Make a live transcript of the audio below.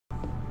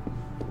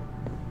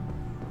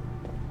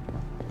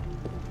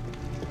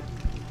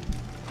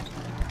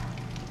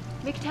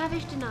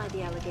McTavish denied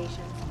the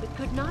allegations, but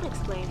could not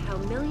explain how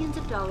millions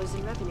of dollars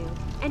in revenue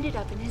ended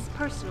up in his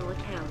personal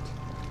account.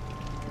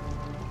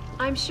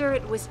 I'm sure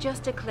it was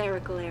just a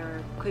clerical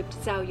error, quipped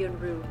Zhao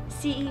Yunru,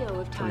 CEO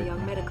of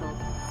Taiyang Medical,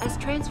 as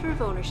transfer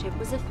of ownership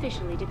was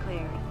officially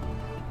declared.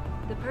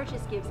 The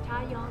purchase gives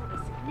Taiyang a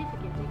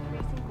significant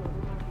increase in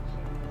global market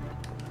share.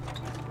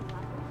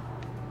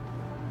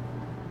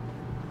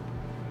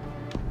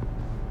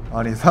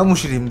 아니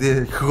사무실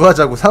임대 그거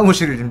하자고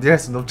사무실을 임대할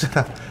순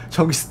없잖아.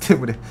 전기세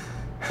때문에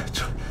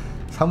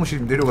사무실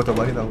임대료가 더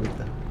많이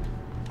나오겠다.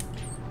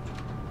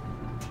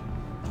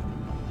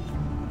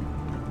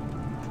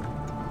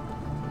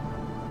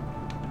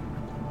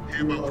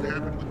 Hear about what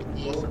happened with the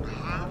boss at the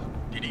hive?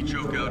 Did he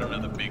choke out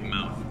another big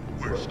mouth?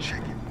 Worst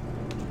chicken.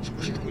 So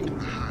we're strolling through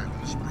the hive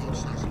and this broad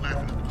starts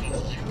laughing at the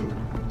boss's humor,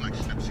 like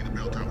she's never seen a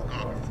bell tower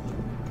garden before.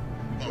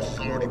 Boss is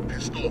already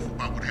pissed off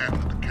about what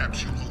happened at the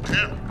Capsule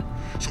Hotel.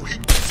 So he...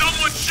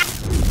 Someone shoot!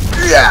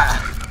 Yeah!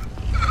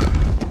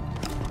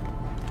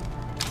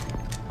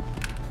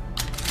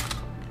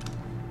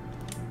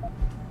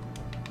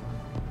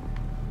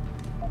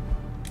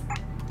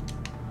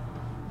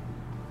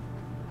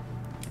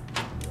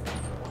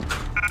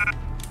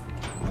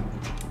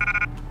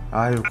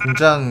 아유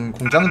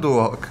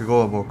공장도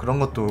그거 뭐 그런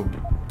것도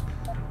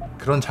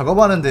그런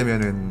작업하는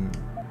데면은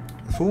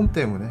소음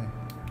때문에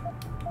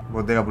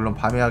뭐 내가 물론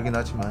밤에 하긴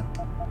하지만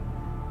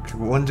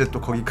그거 언제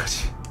또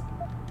거기까지.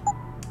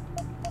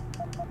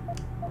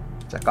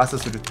 자 가스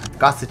수류탄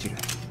가스지뢰.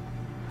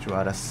 좋아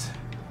알았어.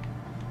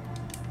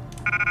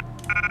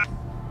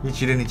 이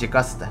지뢰는 이제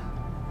가스다.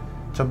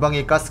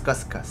 전방에 가스.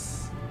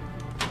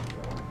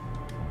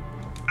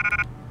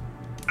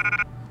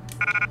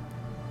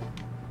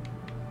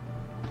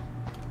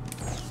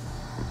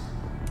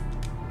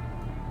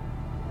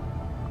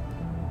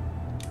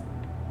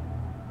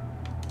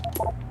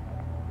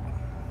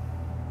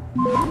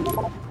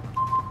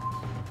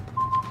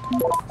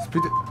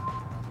 스피드.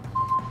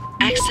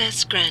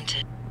 Access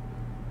granted.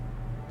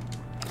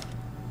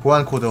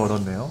 보안 코드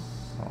얻었네요.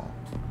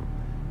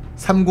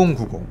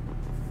 3090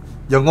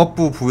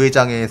 영업부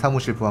부회장의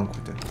사무실 보안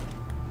코드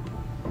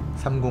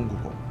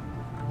 3090.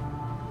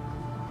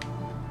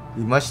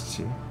 이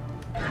맛이지.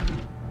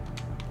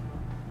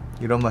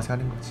 이런 맛에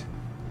하는 거지.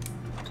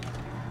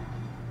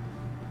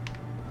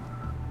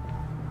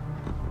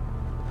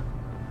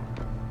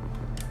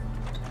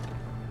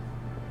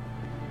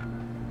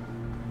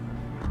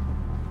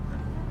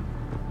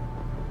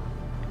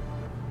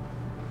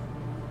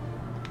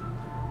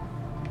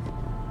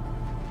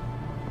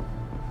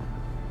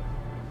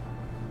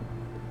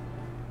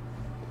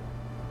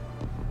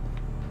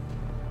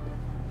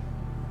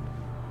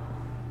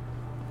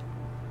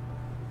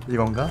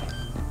 이건가?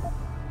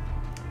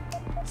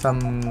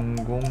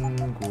 3090.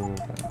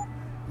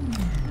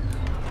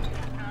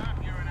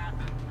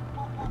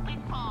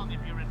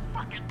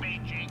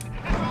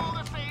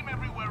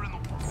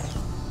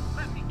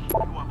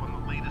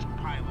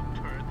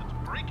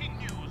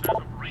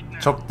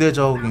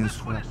 적대적인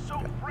수학.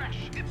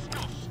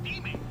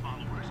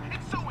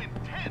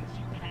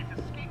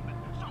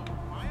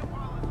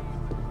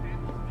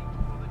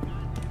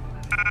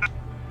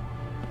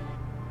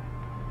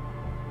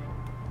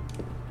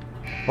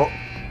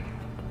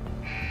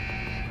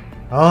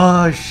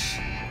 아이씨.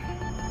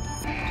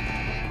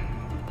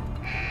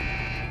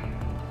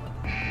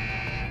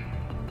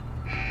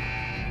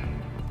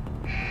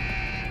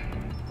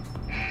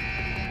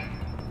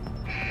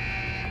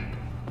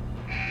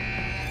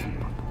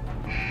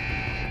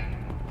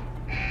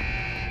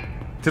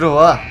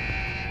 들어와.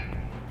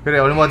 그래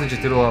얼마든지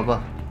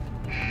들어와봐.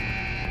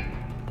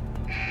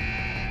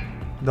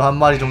 너 한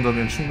마리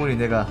정도면 충분히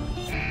내가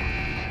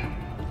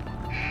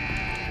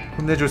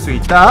혼내줄 수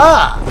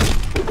있다.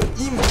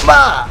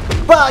 임마!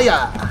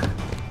 빠야!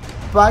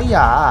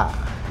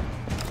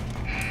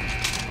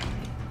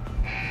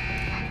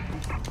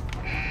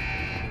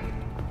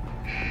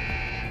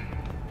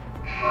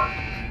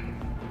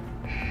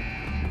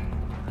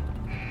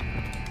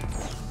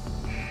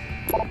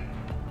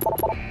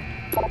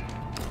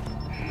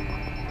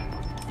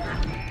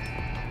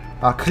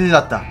 아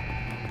큰일났다.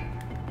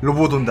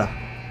 로봇 온다.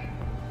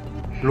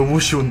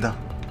 로봇이 온다.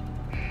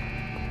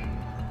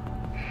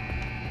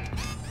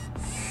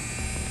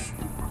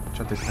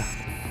 됐다.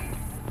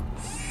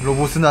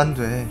 로봇은 안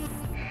돼.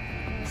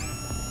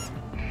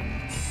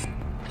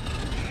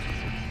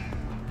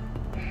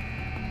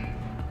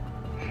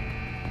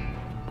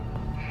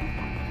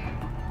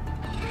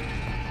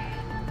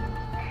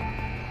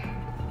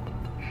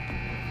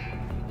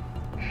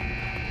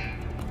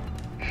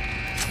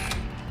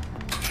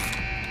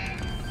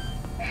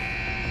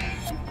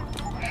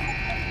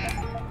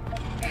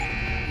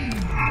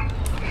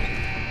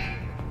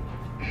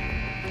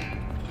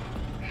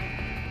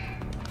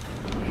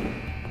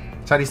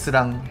 잘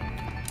있으랑.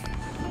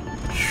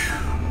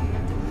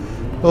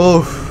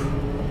 어우.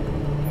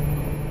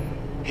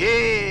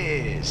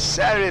 Hey,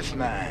 Sarif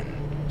man.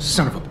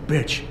 Son of a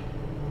bitch.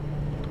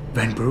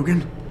 Van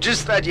Bruggen?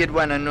 Just thought you'd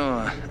wanna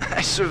know.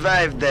 I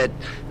survived that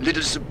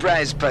little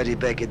surprise party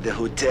back at the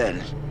hotel,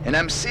 and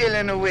I'm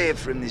sailing away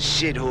from this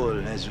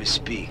shithole as we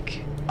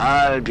speak.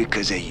 All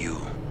because of you.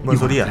 뭔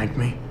소리야? Thank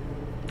me.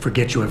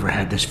 Forget you ever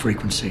had this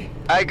frequency.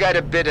 I got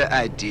a better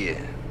idea.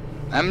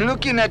 I'm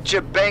looking at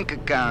your bank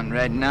account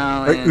right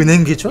now, and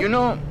은행 계좌? you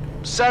know,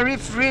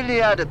 Sarif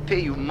really ought to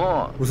pay you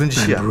more. 무슨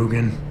짓이야?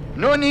 Rugen.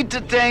 No need to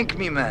thank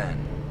me, man.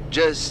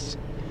 Just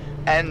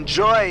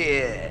enjoy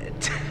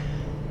it.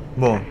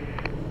 뭐?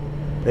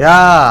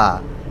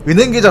 야,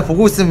 은행 계좌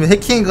보고 있으면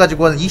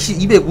해킹해가지고 한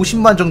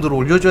 250만 정도로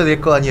올려줘야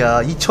될 거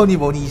아니야. 2천이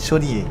뭐니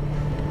 2천이?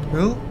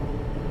 응?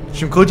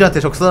 지금 거지한테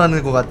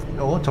적선하는 거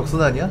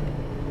적선하냐?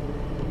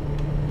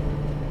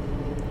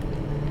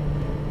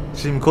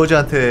 지금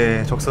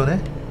거지한테 적선해?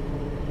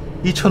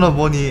 2,000원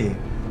뭐니?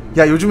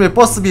 야, 요즘에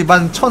버스비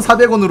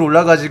 11,400원으로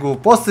올라가지고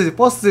버스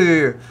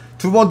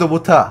 2번도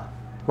못 타.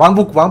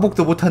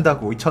 왕복도 못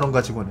한다고. 2,000원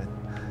가지고는.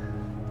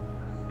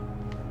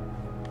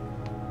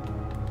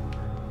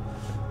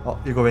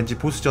 이거 왠지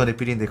보스전의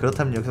빌인데,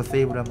 그렇다면 여기서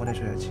세이브를 한번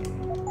해줘야지.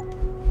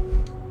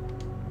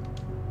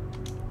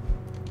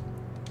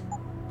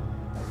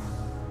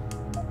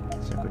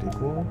 자,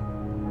 그리고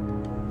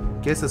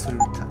가스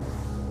수류탄.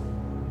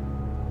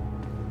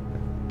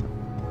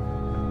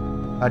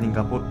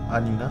 아닌가?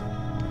 아닌가?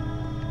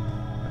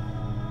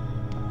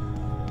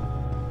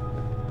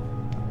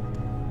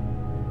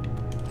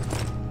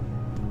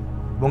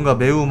 뭔가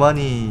매우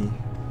많이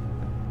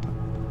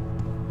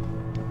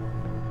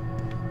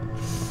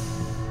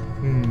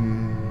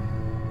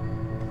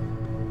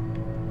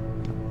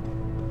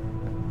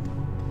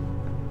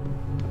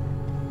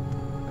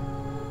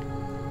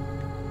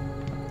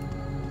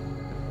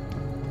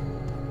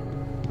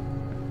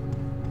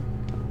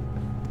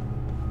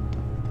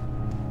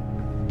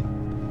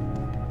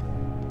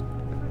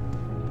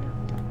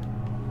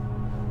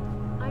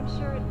I'm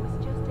sure it was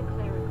just a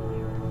clerical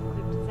error,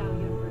 quipped Zhao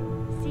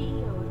Yunru,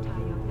 CEO of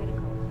Taiyong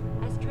Medical,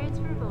 as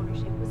transfer of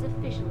ownership was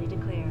officially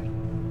declared.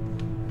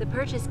 The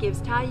purchase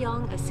gives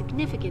Taiyong a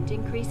significant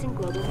increase in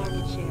global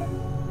market share.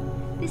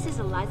 This is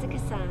Eliza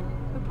Kassan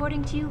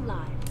reporting to you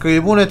live. 그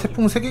일본에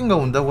태풍 3개인가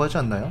온다고 하지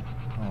않나요?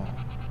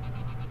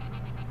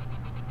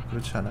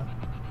 그렇지 않아?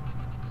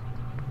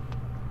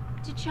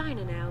 To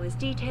China now as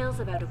details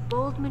about a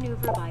bold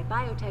maneuver by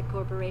biotech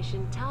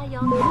corporation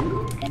Taiyong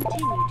Medical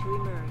continue to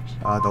emerge.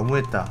 아,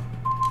 너무했다.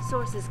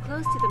 Sources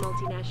close to the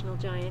multinational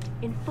giant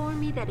inform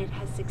me that it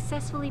has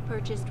successfully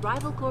purchased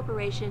rival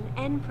corporation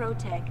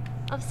Enprotech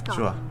of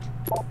Scotland.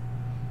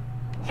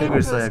 핵을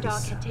Enpro stock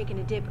써야겠어. had taken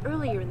a dip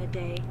earlier in the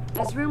day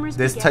as rumors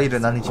내 began to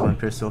스타일은 아니지만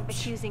별 수 circulate, 없지.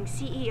 accusing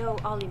CEO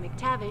Ollie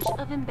McTavish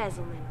of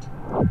embezzlement.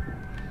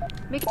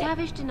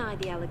 McTavish denied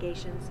the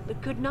allegations,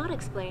 but could not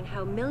explain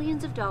how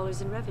millions of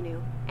dollars in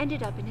revenue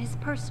ended up in his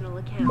personal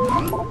account.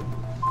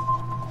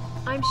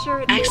 I'm sure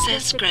it was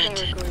just a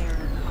clerical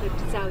error,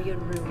 quipped Zhao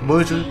Yunru,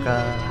 뭘 CEO of 줄까?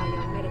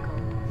 Taiyong Medical.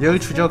 열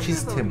추적 Transfer of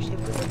시스템. ownership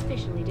was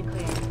officially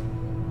declared.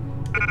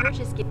 The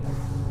purchase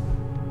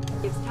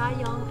gives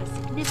Taiyong a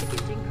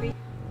significant increase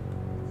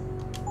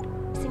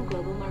in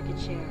global market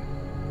share.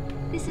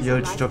 This is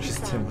열 Eliza 추적 Kassan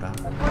시스템이라.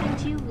 reporting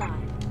to you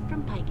live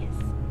from Picus.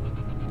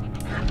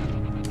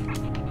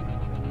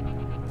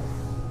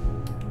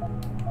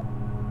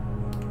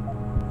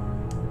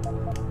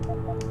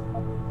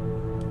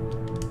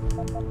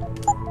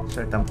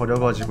 자, 일단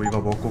버려가지고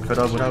이거 먹고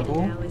결합을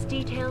하고. Now is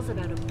details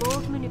about a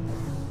bold maneuver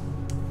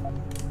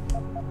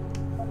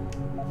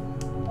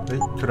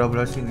결합을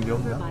할 수 있는 게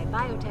없나? by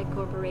biotech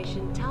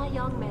corporation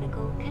Taiyong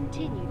Medical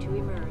continue to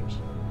emerge.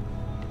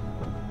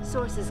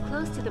 Sources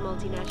close to the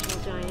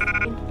multinational giant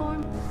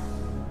inform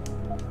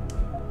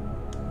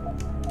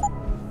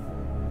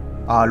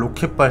아,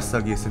 로켓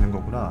발사기에 쓰는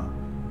거구나.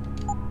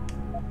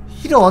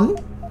 이런?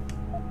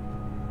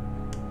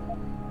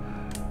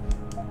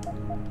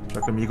 자,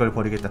 그럼 이걸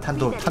버리겠다.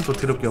 탄도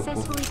드럽게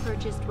없고.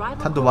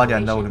 탄도 많이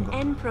안 나오는 거.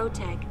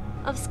 Enprotech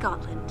of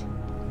Scotland.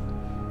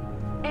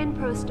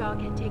 Enpro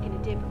stock had taken a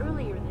dip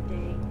earlier in the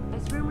day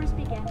as rumors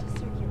began to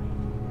circulate,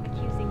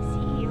 accusing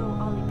CEO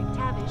Ollie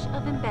McTavish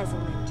of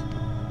embezzlement.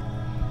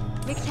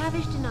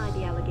 McTavish denied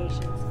the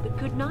allegations, but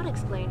could not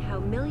explain how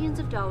millions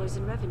of dollars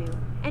in revenue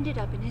ended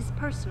up in his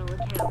personal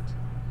account.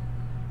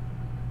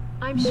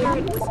 I'm sure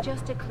it was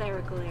just a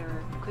clerical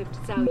error,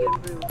 quipped Zhao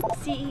Yunru,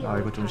 CEO 아,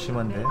 이거 of 좀 Taiyong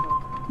심한데.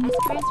 Medical, as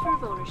transfer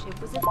of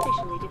ownership was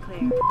officially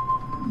declared.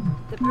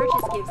 The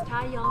purchase gives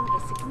Taiyong a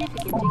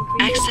significant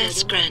increase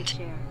Access in global market grant.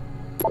 share.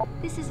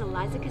 This is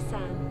Eliza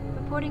Kassan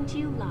reporting to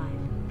you live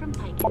from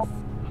Picus.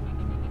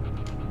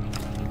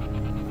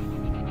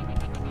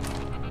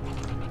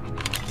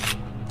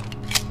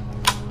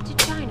 To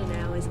China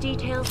now as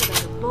details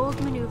about a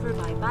bold maneuver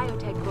by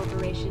biotech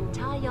corporation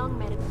Taiyong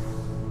Medical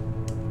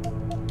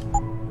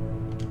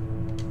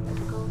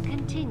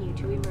continue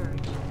to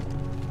emerge.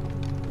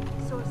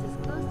 Sources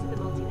close to the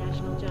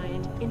multinational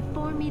giant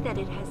inform me that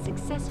it has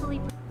successfully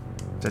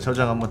자,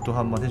 저장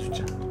한번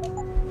해주자.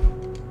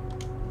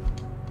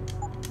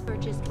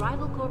 purchased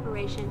rival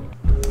corporation.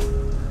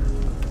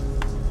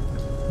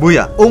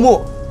 뭐야?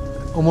 어머,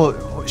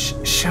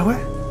 샤워?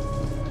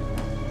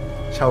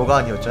 샤오가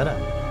아니었잖아.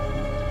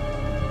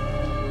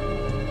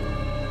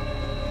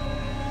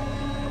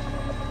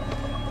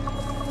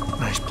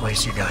 Nice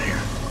place you got here.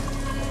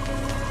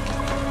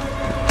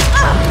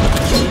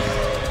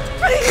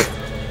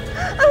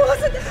 I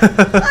wasn't.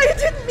 I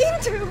didn't mean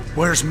to.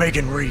 Where's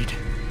Megan Reed?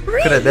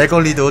 그래,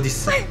 메건 리드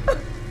어딨어?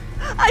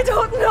 I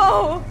don't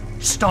know.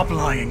 Stop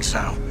lying,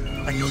 Sal.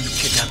 I know you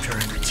kidnapped her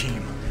and her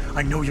team.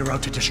 I know you're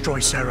out to destroy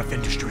Seraph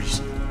Industries.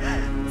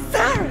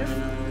 Sarah.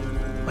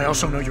 I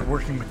also know you're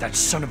working with that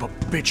son of a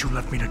bitch who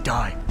left me to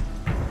die.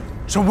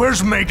 So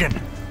where's Megan?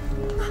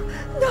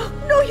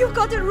 No, you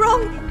got it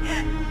wrong.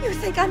 You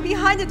think I'm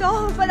behind it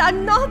all, but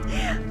I'm not.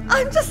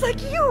 I'm just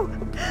like you.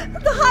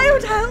 The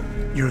hired help.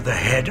 You're the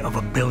head of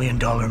a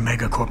billion-dollar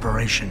mega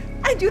corporation.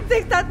 And you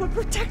think that will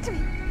protect me.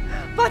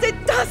 But it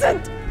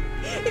doesn't.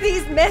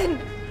 These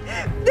men,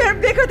 they're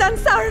bigger than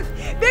Sarif,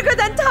 bigger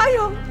than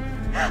Tayo.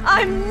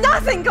 I'm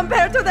nothing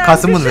compared to their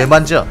가슴은 왜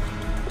만져?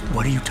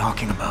 What are you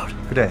talking about?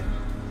 그래.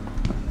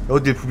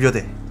 어딜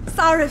부벼대.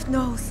 Sarif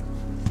knows.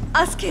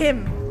 Ask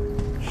him.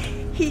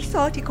 He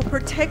thought he could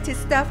protect his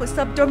staff with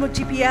subdermal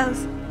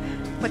GPLs.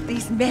 But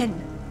these men,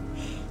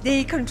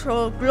 they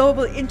control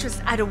global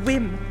interests at a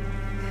whim.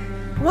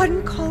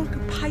 One called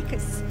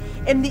Picus,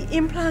 and the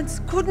implants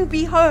couldn't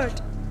be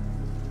heard.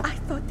 I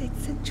thought they'd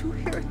sent you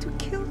here to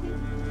kill me.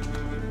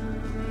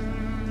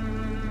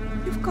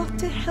 You've got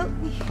to help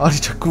me. 아니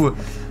자꾸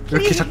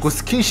이렇게 자꾸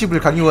스킨십을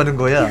강요하는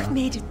거야. You've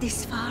made it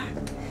this far.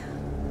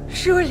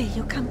 Surely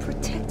you can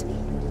protect me.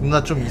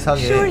 누나 좀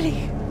이상해.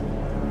 Surely.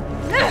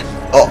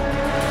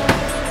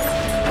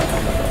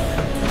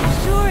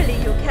 Surely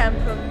you can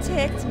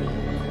protect me.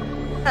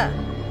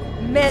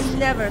 Men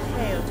never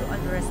fail to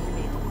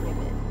underestimate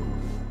women.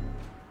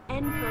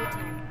 And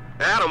protect.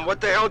 Adam, what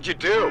the hell'd you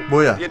do?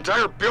 뭐야? The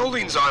entire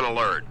building's on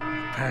alert.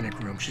 Panic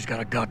room. She's got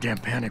a goddamn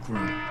panic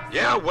room.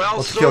 Yeah, well,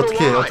 어떻게 so do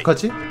I.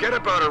 어떡하지? Forget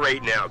about it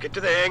right now. Get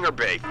to the hangar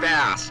bay,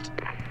 fast.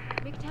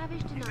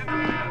 McTavish denied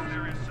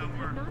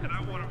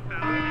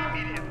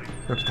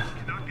여기다.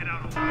 Cannot get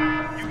out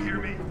alive. You hear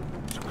me?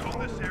 So call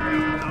this area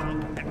of the tunnel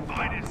and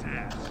find his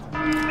ass.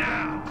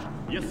 Now!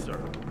 Yes, sir.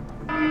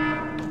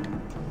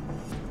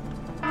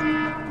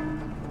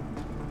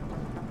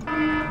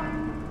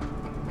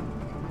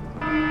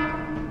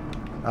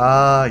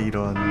 아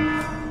이런.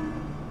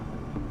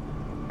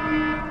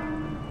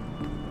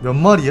 몇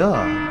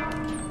마리야?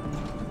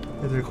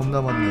 애들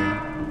겁나 많네.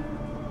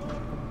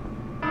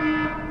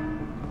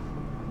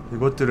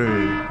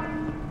 이것들을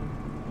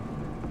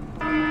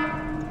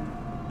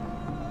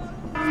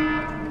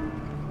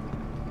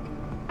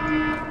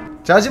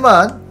자,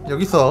 하지만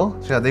여기서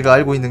내가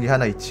알고 있는 게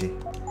하나 있지.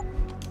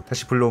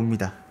 다시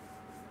불러옵니다.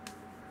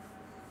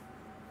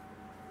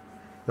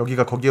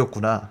 여기가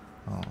거기였구나.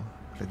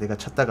 그래, 내가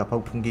찾다가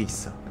바로 본 게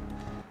있어.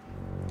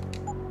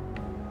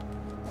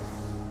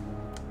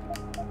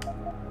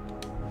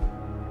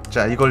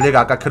 자, 이걸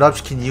내가 아까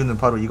결합시킨 이유는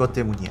바로 이것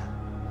때문이야.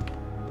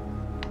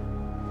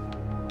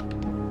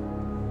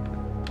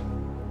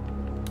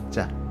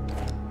 자,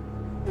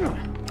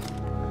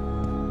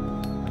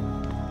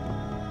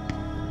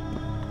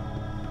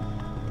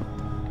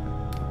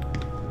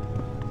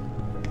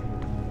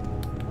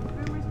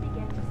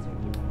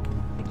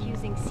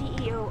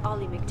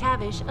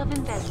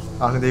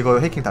 아 근데 이거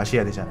해킹 다시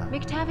해야 되잖아.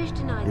 McTavish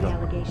denied the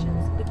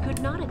allegations, but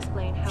could not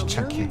explain how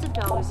millions of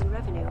dollars in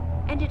revenue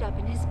ended up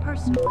in his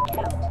personal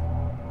account.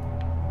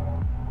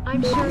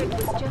 I'm sure it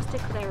was just a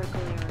clerical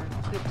error,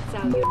 quipped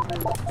Zhao Yunru,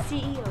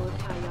 CEO of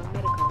Taiyang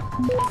Medical,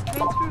 as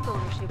transfer of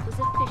ownership was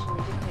officially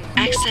declared.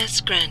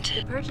 Access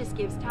granted. The purchase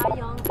gives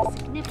Taiyang a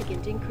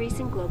significant increase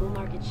in global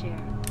market share.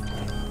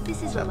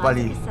 This is 자, Eliza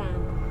빨리 Kassan,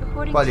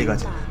 reporting 빨리 to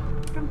가자.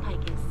 live from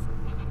Picus.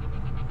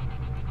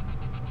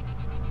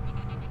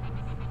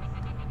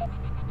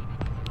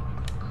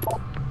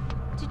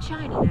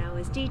 China now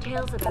as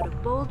details about a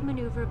bold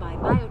maneuver by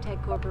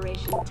biotech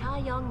corporation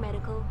Taiyang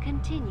Medical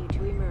continue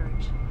to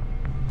emerge.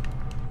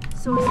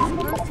 Sources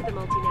close to the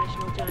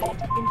multinational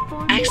giant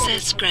informed me that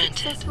it had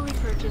successfully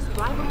purchased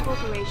rival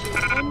corporation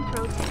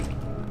Enprotech.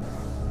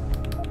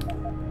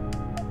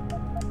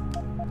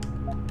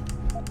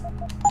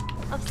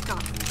 Of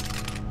Scotland.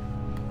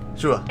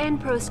 좋아.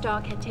 Enpro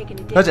stock had taken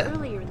a dip 가자.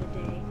 earlier in the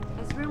day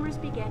as rumors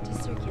began to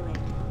circulate,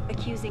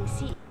 accusing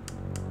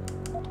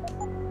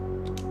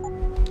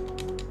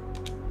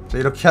자,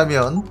 이렇게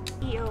하면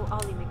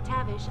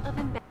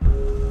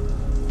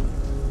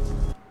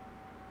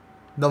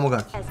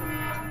넘어가기.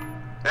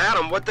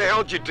 Adam, what the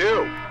hell'd you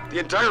do? The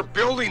entire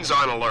building's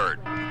on alert.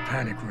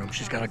 Panic room.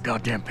 She's got a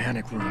goddamn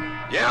panic room.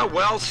 Yeah,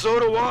 well, so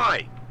do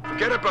I.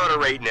 Forget about it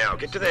right now.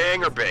 Get to the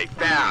hangar bay,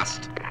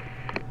 fast.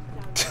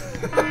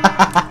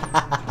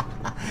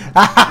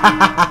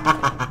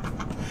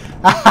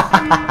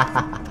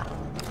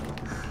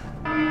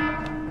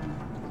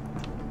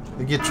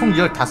 이게 총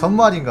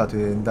 15마리인가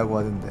된다고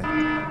하던데.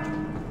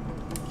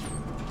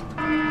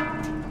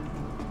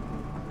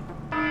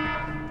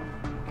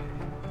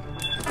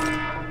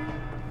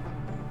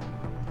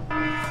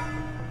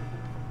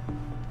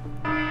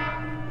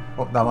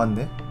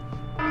 남았네.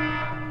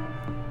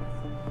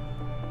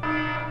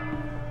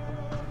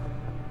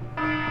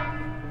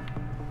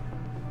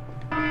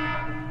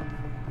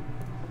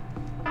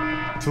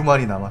 두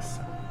마리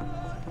남았어.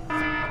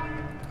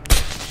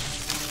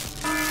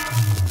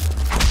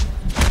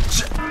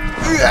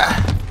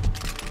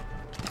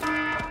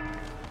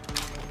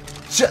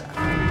 자,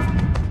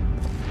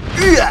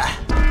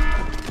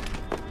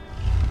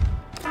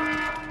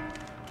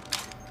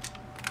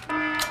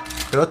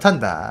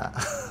 그렇단다.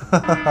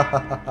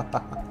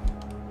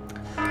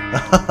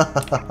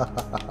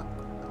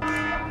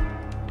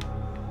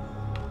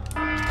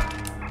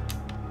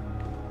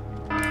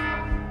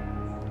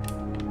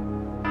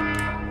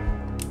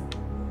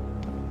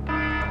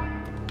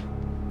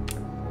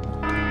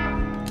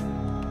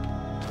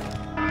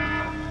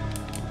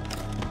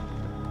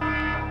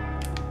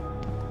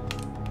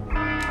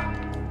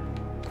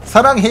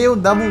 사랑해요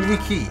나무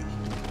위키.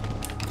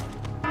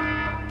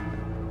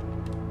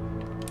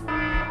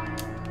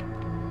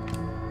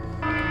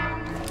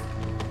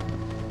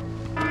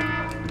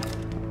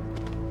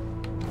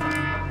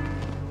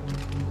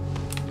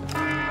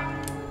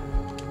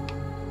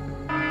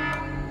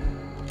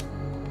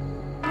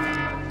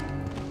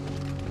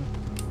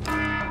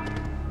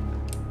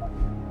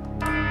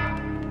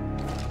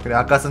 그래,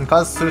 아까 쓴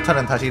가스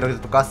수류탄은 다시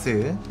이렇게 또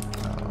가스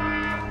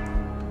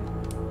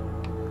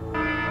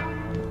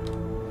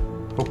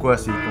복구할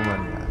수 있고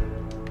말이야.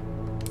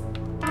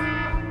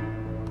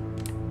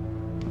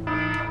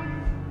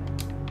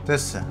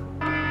 됐어.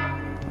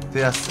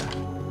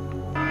 되었어.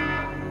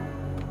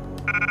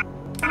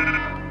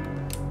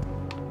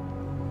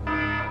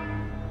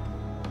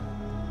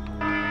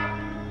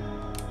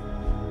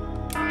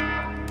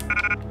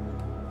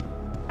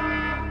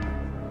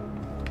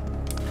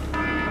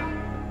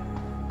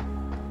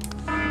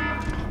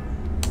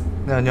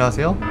 네,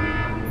 안녕하세요.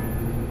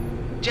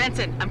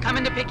 Jensen, I'm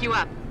coming to pick you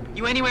up.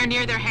 You anywhere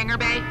near their hangar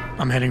bay?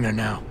 I'm heading there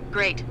now.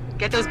 Great.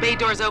 Get those bay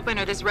doors open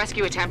or this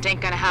rescue attempt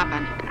ain't gonna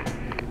happen.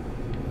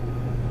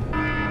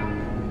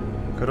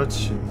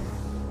 그렇지.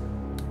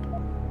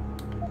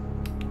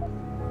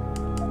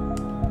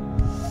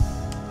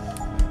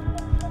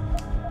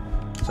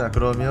 자,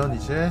 그러면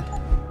이제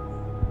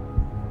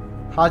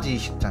하지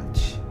이식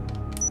장치.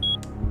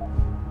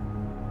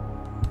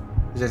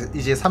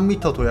 이제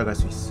 3m 도약할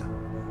수 있어.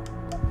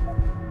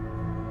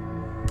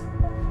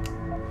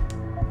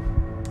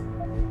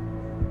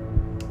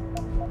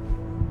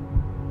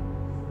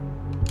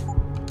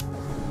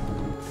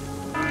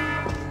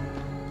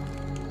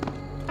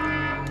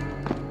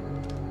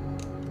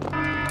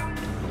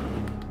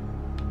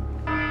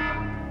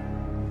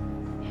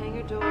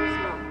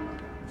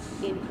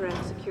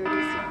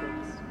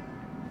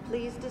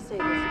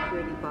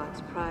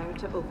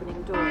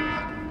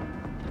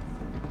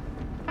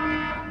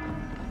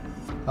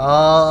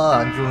 아,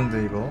 안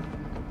좋은데 이거.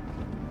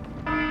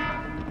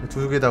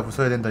 두 개 다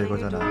부숴야 된다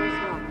이거잖아.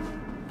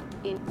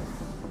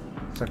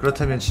 자,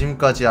 그렇다면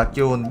지금까지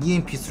아껴온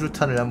EMP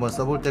수류탄을 한번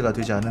써볼 때가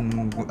되지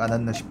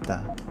않았나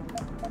싶다.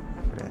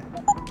 그래.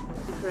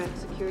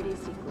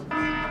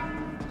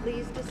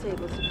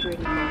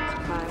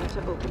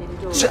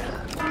 자,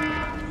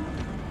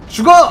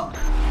 죽어!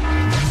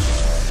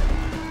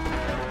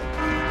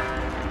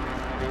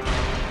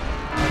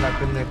 하나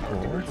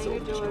끝냈고.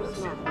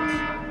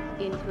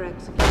 Incorrect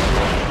security.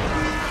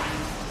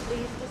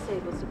 Please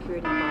disable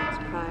security bots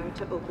prior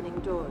to opening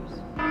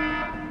doors.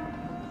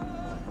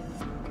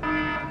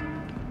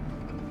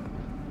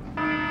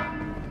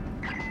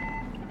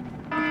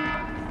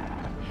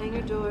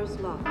 Hangar doors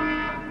locked.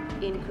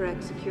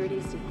 Incorrect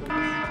security sequence.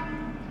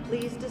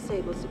 Please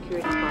disable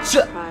security bots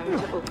prior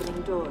to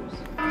opening doors.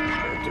 Security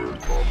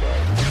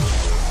measures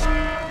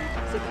disabled.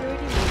 Hangar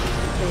doors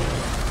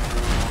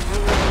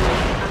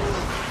unlocked.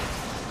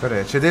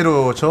 그래,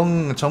 제대로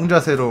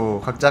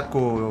정자세로 각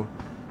잡고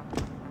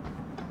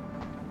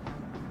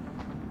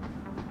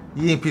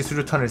EMP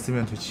수류탄을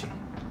쓰면 되지.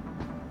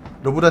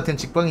 로봇한텐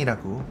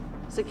직방이라고.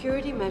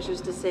 Security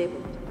measures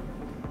disabled.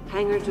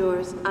 Hangar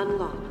doors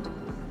unlocked.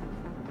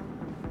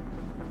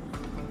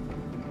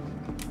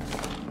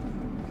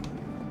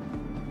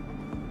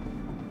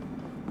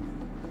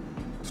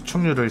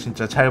 수축률을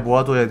진짜 잘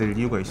모아둬야 될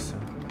이유가 있어.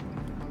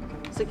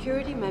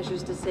 Security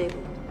measures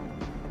disabled.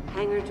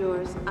 Hangar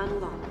doors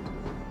unlocked.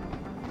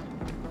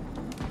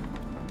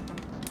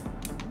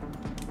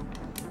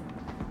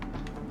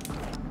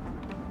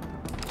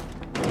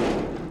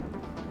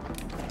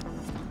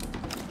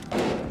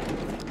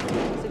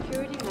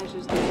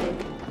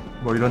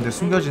 뭐 이런데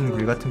숨겨진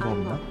길 같은 거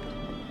없나?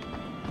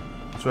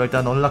 좋아,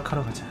 일단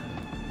언락하러 가자.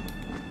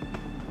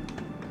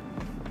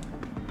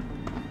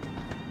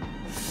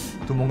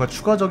 또 뭔가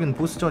추가적인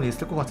보스전이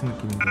있을 것 같은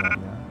느낌인데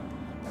말이야.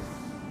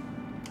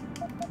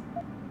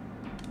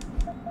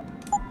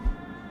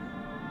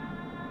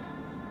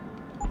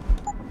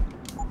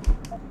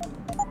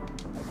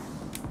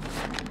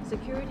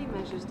 Security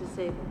measures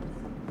disabled.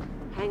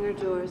 Hangar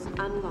doors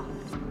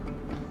unlocked.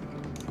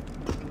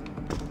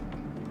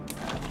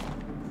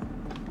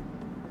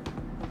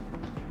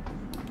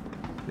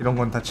 이런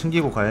건 다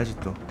챙기고 가야지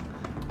또.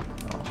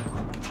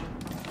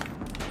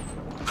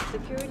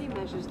 Security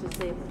measures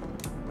disabled.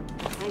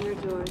 Hangar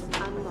doors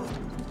unlocked.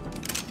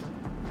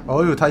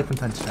 어유, 타이푼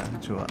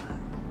탄창 좋아.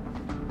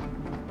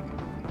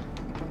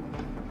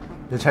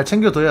 잘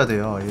챙겨둬야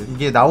돼요.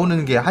 이게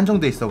나오는 게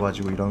한정돼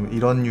있어가지고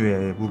이런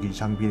류의 무기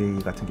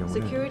장비 같은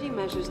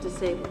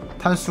경우는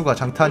탄수가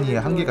장탄이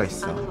한계가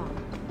있어.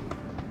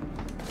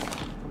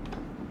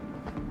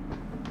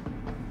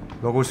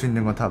 먹을 수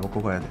있는 건 다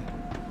먹고 가야 돼.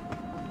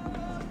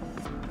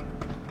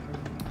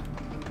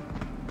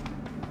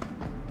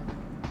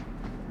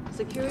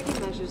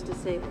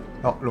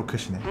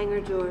 로켓이네.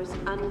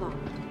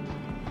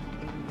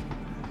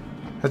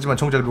 하지만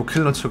정작 로켓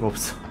런처가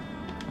없어.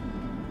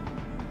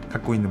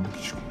 갖고 있는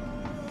무기 중에.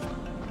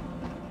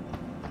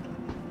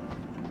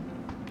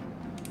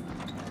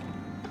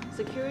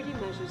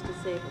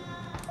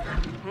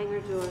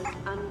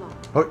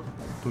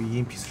 또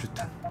EMP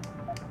수류탄.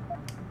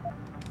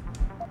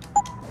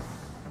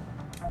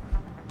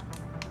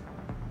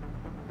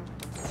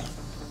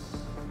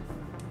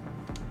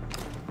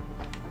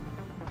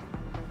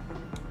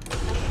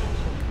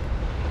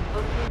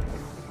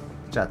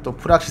 자, 또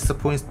프락시스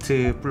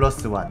포인트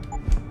플러스 1.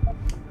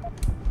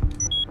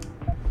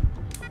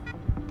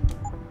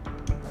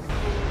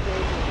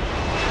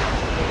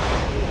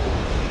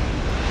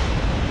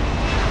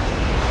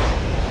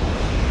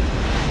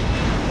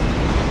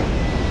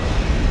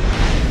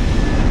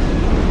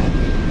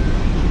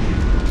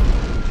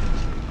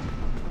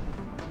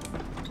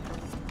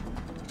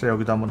 자,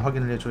 여기도 한번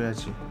확인을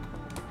해줘야지.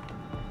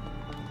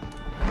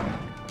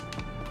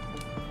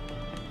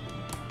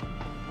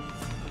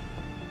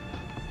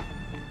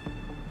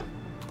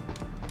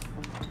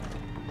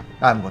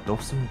 아무것도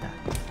없습니다.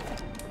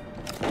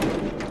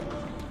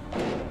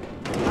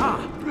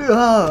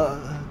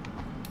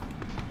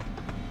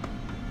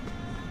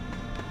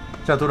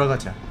 자,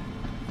 돌아가자.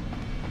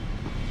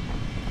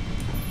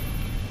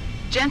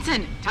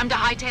 Jensen, time to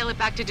hightail it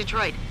back to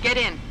Detroit. Get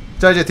in.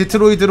 자, 이제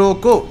디트로이트로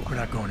고.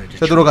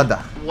 자,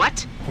 돌아간다.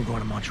 What? We're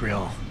going to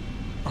Montreal.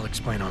 I'll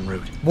explain en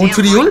route.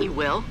 몬트리올? You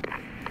will.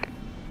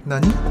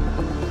 나니?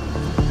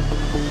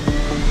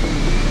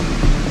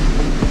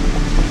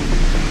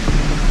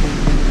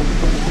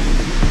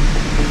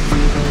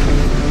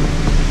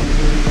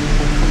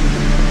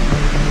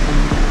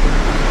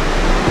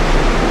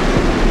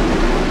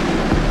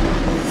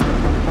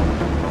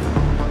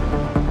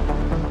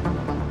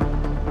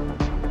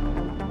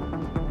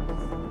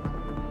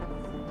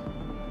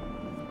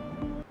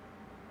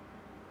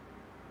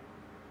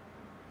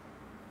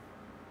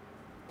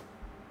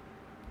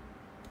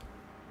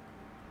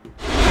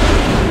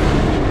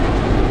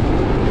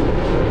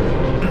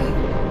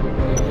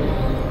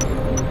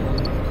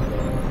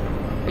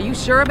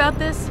 Sure about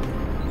this?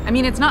 I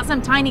mean, it's not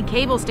some tiny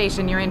cable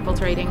station you're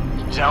infiltrating.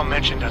 Zhao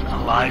mentioned an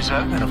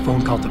Eliza and a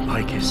phone call to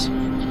Picus.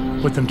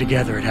 Put them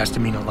together, it has to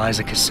mean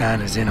Eliza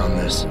Kassan is in on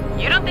this.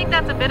 You don't think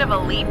that's a bit of a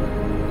leap?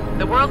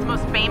 The world's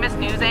most famous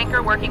news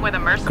anchor working with a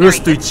mercenary 그럴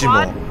수도 있지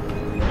뭐.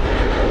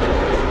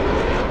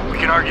 We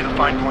can argue the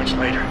fine points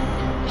later.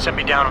 Set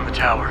me down on the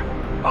tower.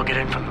 I'll get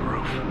in from the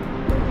roof.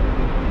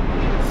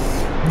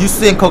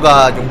 뉴스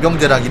앵커가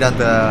용병대랑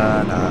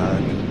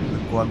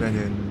일한다는 거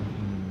하면은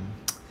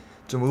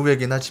좀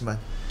의외긴 하지만.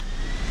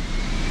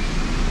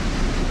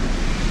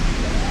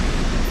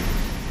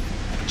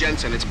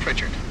 Jensen, it's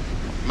Pritchard.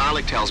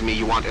 Malik tells me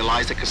you want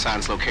Eliza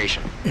Kassan's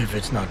location. If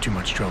it's not too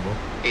much trouble.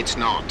 It's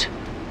not.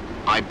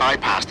 I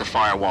bypassed the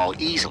firewall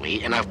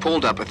easily, and I've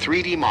pulled up a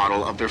 3D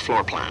model of their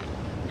floor plan.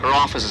 Her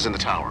office is in the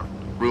tower,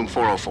 room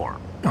 404.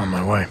 On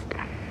my way.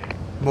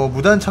 뭐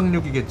무단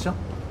착륙이겠죠?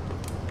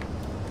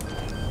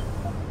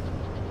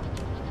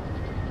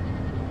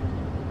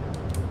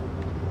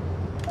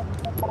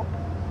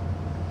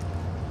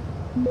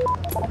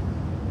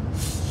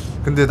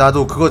 근데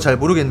나도 그거 잘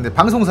모르겠는데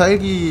방송사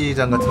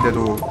일기장 같은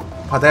데도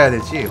받아야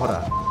될지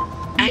허가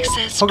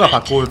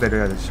받고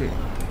내려야 될지.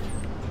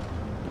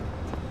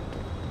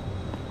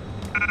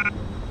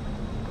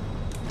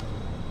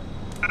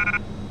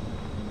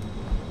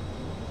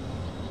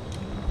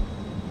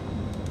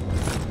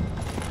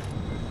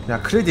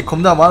 야, 크레딧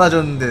겁나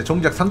많아졌는데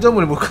정작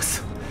상점을 못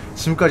갔어.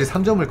 지금까지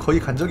상점을 거의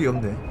간 적이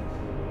없네.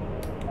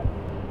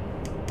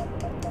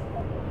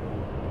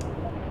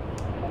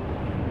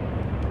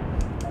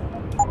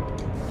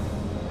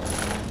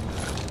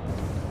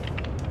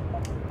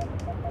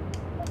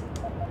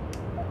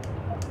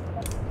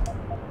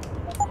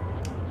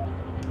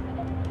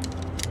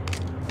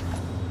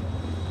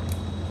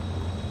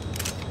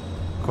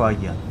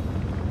 과연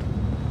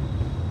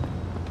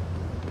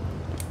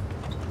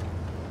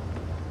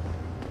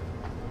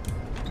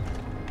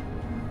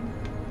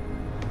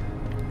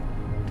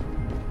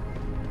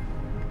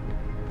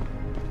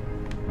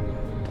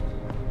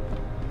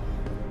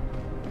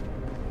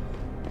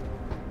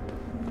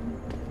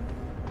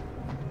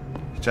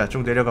자,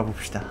 쭉 내려가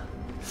봅시다.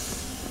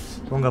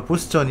 뭔가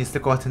보스전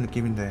있을 것 같은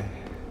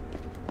느낌인데.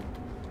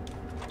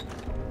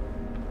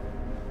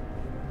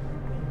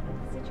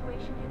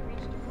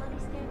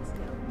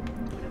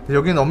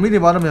 여기는 엄밀히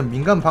말하면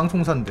민간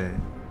방송사인데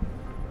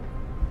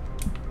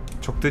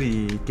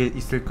적들이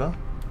있을까?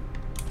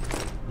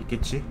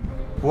 있겠지?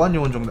 보안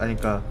요원 정도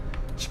아니까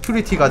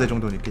시큐리티 가드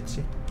정도는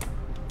있겠지?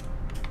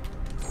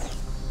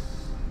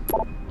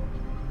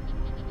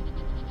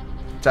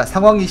 자,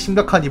 상황이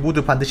심각하니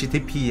모두 반드시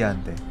대피해야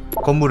한대.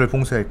 건물을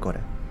봉쇄할 거래.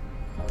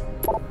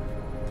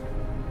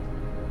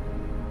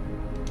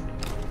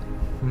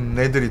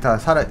 애들이 다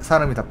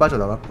사람이 다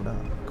빠져나갔구나.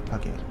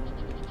 급하게.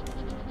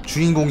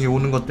 주인공이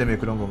오는 것 때문에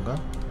그런 건가?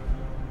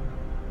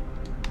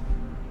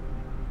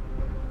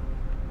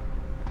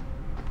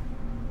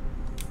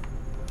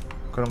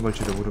 그런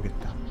걸지도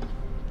모르겠다.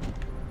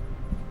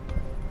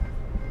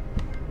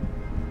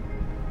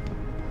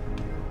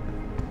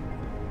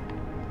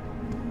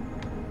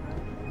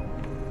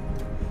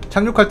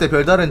 착륙할 때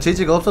별다른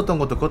제지가 없었던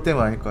것도 그것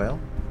때문 아닐까요?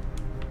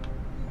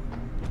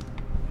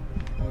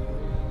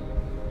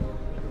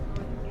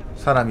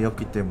 사람이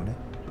없기 때문에.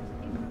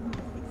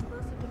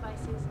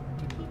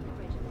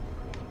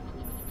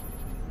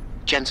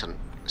 Jensen,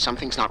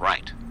 something's not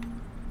right.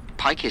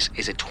 Picus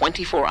is a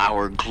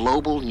 24-hour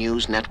global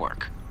news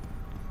network.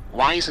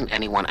 Why isn't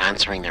anyone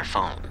answering their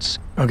phones?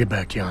 I'll get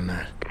back to you on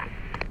that.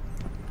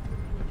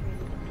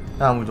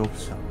 아무도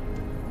없어.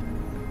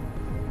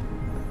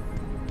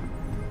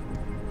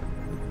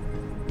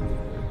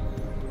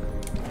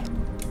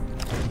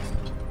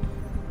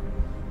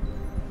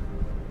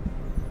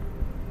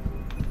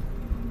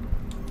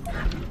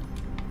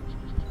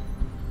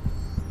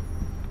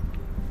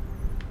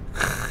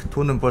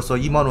 돈은 벌써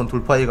 2만원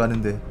돌파해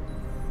가는데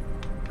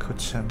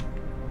거참.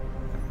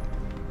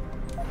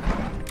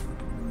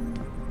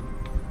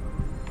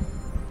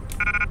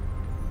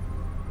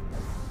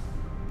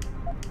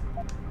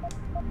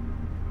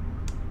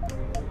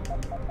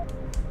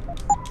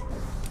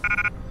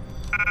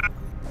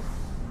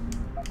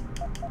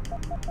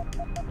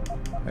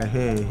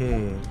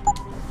 에헤헤.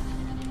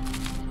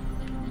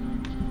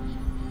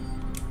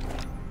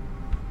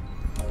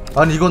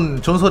 아니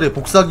이건 전설의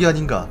복사기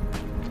아닌가?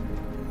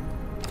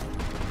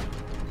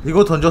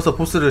 이거 던져서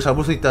보스를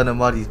잡을 수 있다는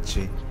말이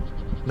있지.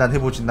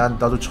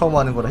 나도 처음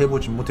하는 거라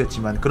해보진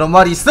못했지만 그런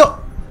말이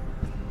있어!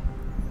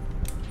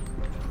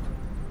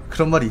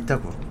 그런 말이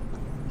있다고.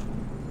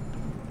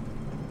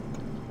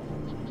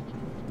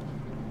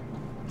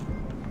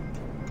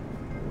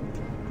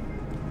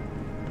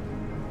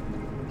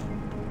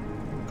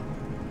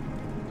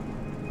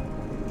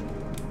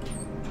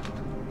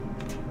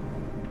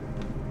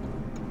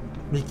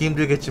 믿기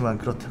힘들겠지만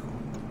그렇다고.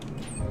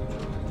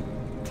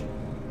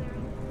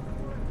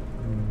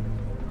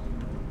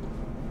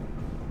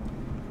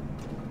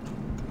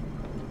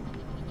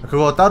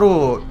 그거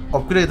따로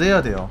업그레이드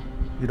해야 돼요.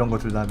 이런 거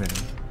들려면은.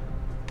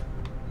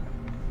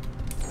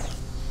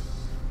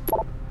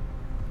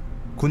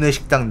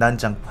 구내식당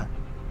난장판.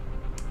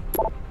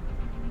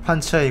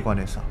 판차에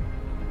관해서.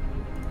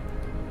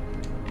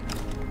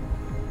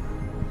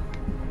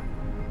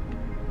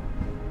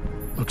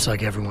 Looks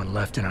like everyone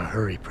left in a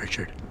hurry,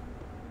 Pritchard.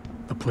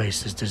 The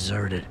place is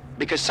deserted.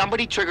 Because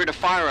somebody triggered a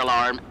fire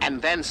alarm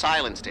and then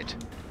silenced it.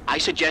 I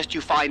suggest you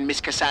find Miss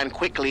Kassan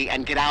quickly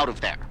and get out of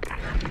there.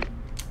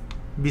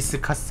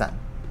 미스 카산.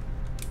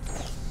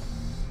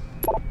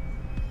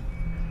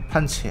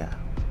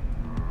 판치야.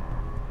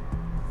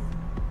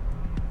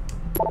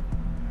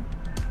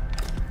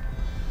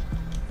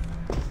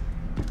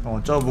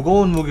 저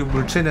무거운 무기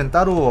물체는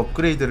따로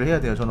업그레이드를 해야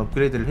돼요. 전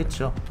업그레이드를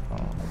했죠.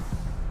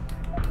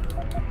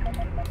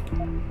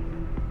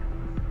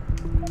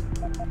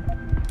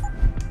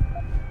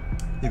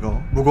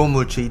 이거 무거운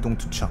물체 이동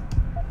투척.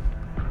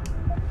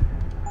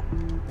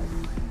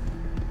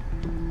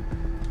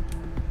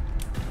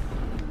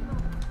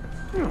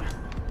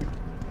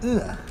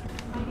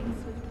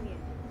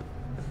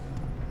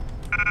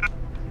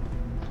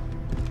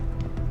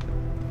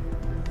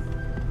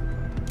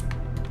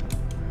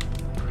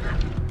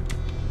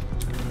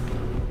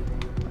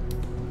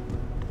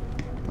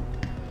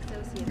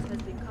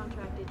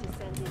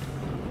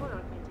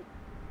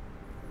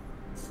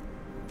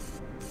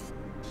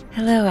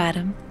 Hello,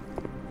 Adam.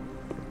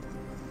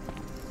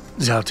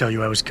 Zal tell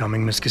you I was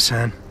coming, Miss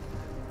Kassan?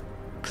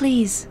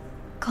 Please,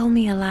 call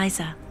me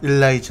Eliza.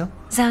 Elijah?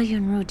 Zhao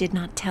Yunru did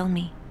not tell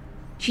me.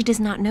 She does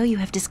not know you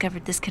have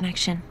discovered this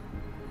connection.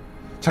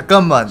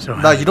 잠깐만,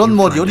 나 이런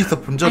머리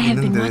어디서 본 적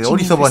있는데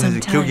어디서 봤는지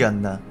기억이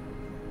안 나.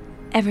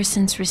 Ever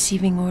since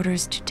receiving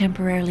orders to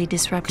temporarily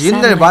disrupt 그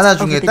옛날 만화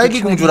satellites over 중에 the 딸기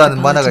Detroit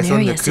공주라는 만화가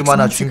metropolitan area 있었는데 그 6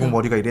 만화 months 주인공 ago.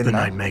 머리가 The 이랬나?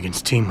 night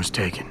Megan's team was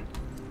taken.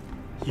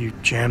 You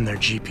jammed their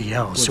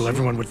GPL so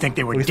everyone would think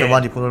they were 어디서 dead.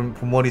 많이 본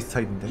머리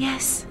스타일인데.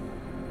 Yes.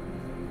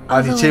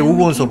 아니 Although 제 I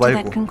only 5번서 came to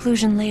that 말고.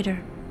 conclusion later.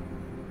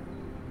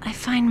 I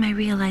find my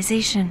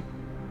realization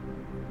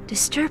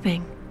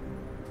disturbing.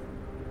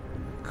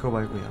 그거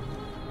말고요.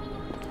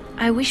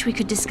 I wish we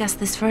could discuss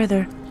this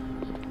further,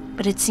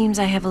 but it seems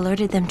I have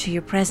alerted them to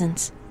your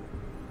presence.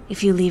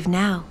 If you leave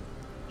now,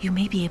 you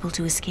may be able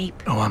to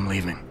escape. Oh, I'm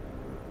leaving.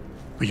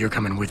 But you're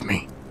coming with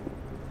me.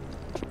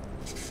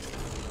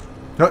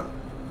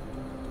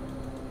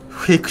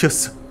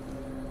 페이크였어.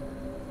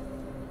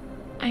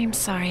 I am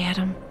sorry,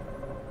 Adam.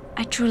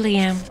 I truly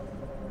am.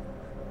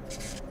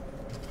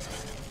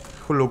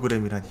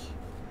 홀로그램이라니.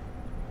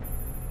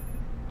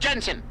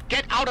 Jensen,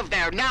 get out of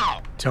there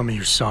now! Tell me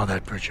you saw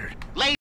that, Pritchard.